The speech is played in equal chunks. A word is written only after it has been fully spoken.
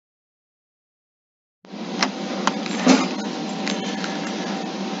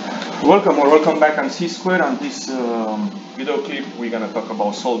Welcome or welcome back on C-Square. On this video clip, we're going to talk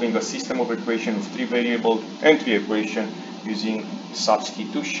about solving a system of equation with three variable and three equation using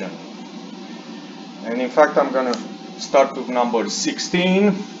substitution. And in fact, I'm going to start with number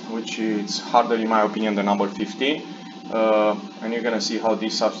 16, which is harder in my opinion than number 15. And you're going to see how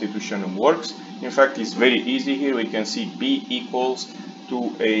this substitution works. In fact, it's very easy here. We can see b equals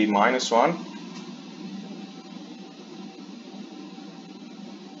 2a minus 1.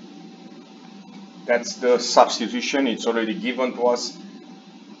 That's the substitution, it's already given to us.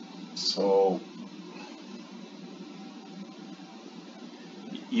 So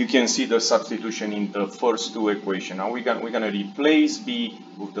you can see the substitution in the first two equations. Now we're gonna replace b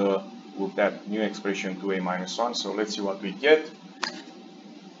with that new expression 2a minus 1. So let's see what we get.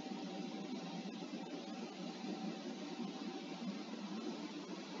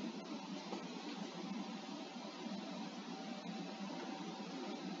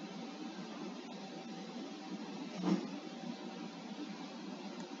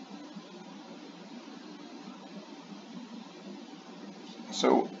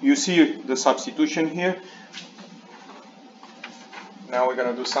 So you see the substitution here. Now we're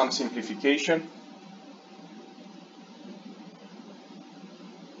going to do some simplification.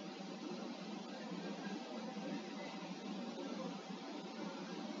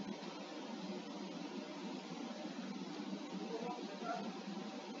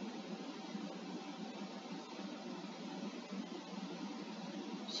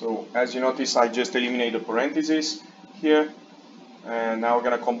 So as you notice, I just eliminate the parentheses here. And now we're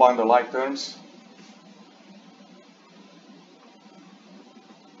going to combine the like terms.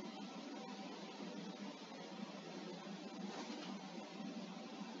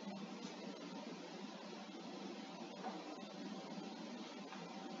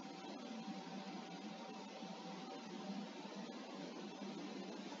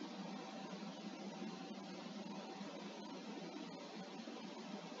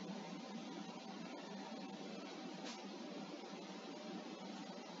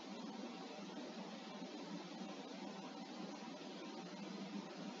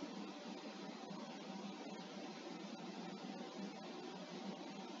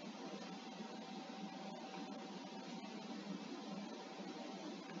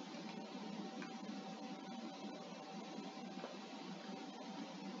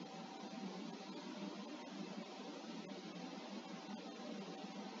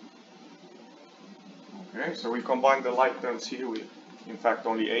 Okay, so we combine the like terms here with, in fact,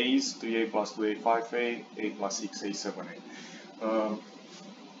 only a's, 3a plus 2a, 5a, a plus 6a, 7a.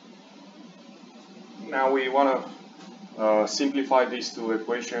 Now we want to simplify these two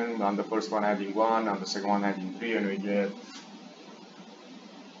equations, on the first one adding 1, on the second one adding 3, and we get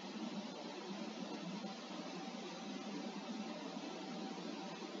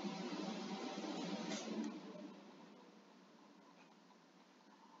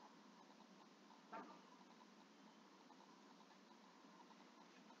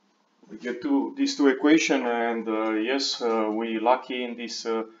these two equations, and yes, we lucky in this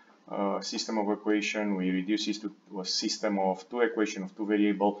system of equation. We reduce this to a system of two equations of two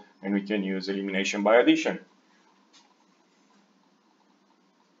variables, and we can use elimination by addition.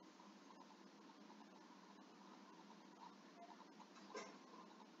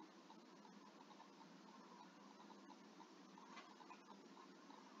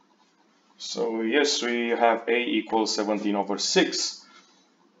 So yes, we have a equals 17 over 6.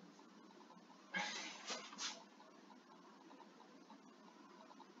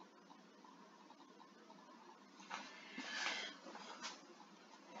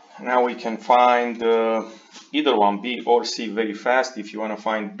 Now we can find either one, B or C, very fast. If you want to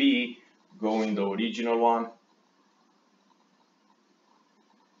find B, go in the original one.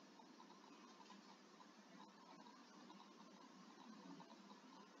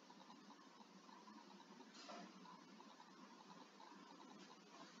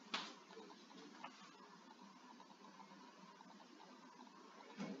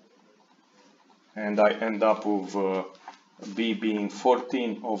 And I end up with B being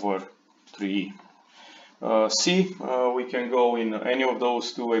 14 over 3. C, we can go in any of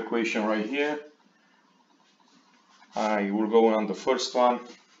those two equations right here. I will go on the first one.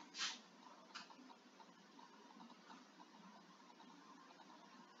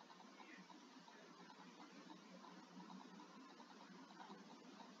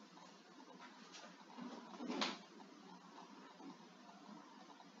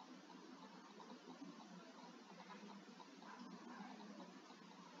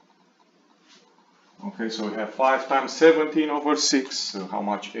 Okay, so we have 5 times 17 over 6. So how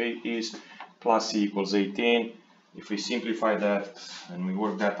much A is? Plus C equals 18. If we simplify that and we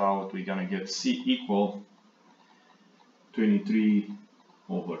work that out, we're gonna get C equal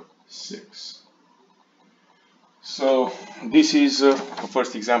 23/6. So this is the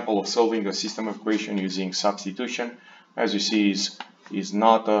first example of solving a system equation using substitution. As you see, is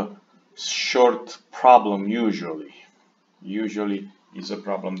not a short problem usually. Usually is a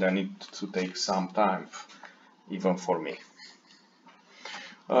problem that needs to take some time, even for me.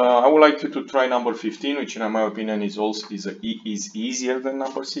 I would like you to try number 15, which in my opinion is easier than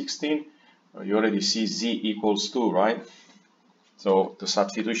number 16. You already see z equals 2, right? So the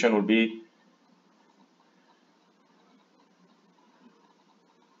substitution will be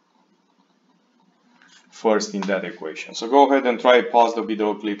first in that equation. So go ahead and try, pause the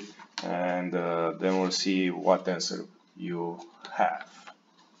video clip, and then we'll see what answer you have.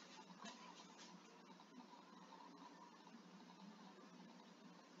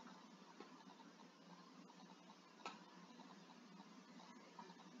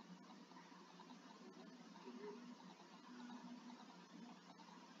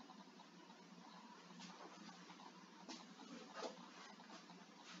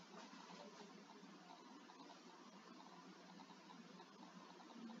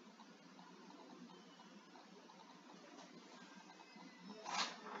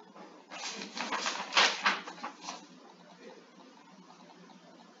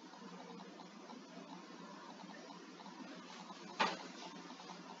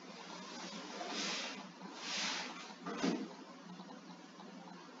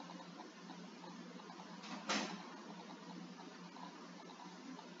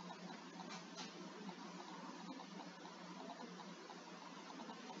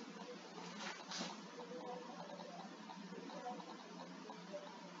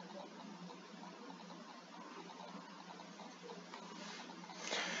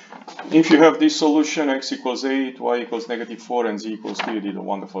 If you have this solution, x equals 8, y equals -4, and z equals 2, you did a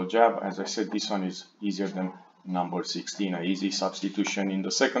wonderful job. As I said, this one is easier than number 16, an easy substitution in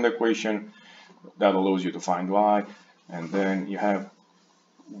the second equation that allows you to find y, and then you have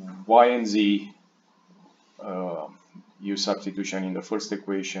y and z, use substitution in the first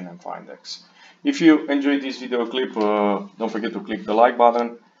equation and find x. If you enjoyed this video clip, don't forget to click the like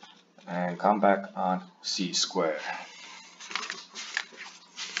button and come back on C squared.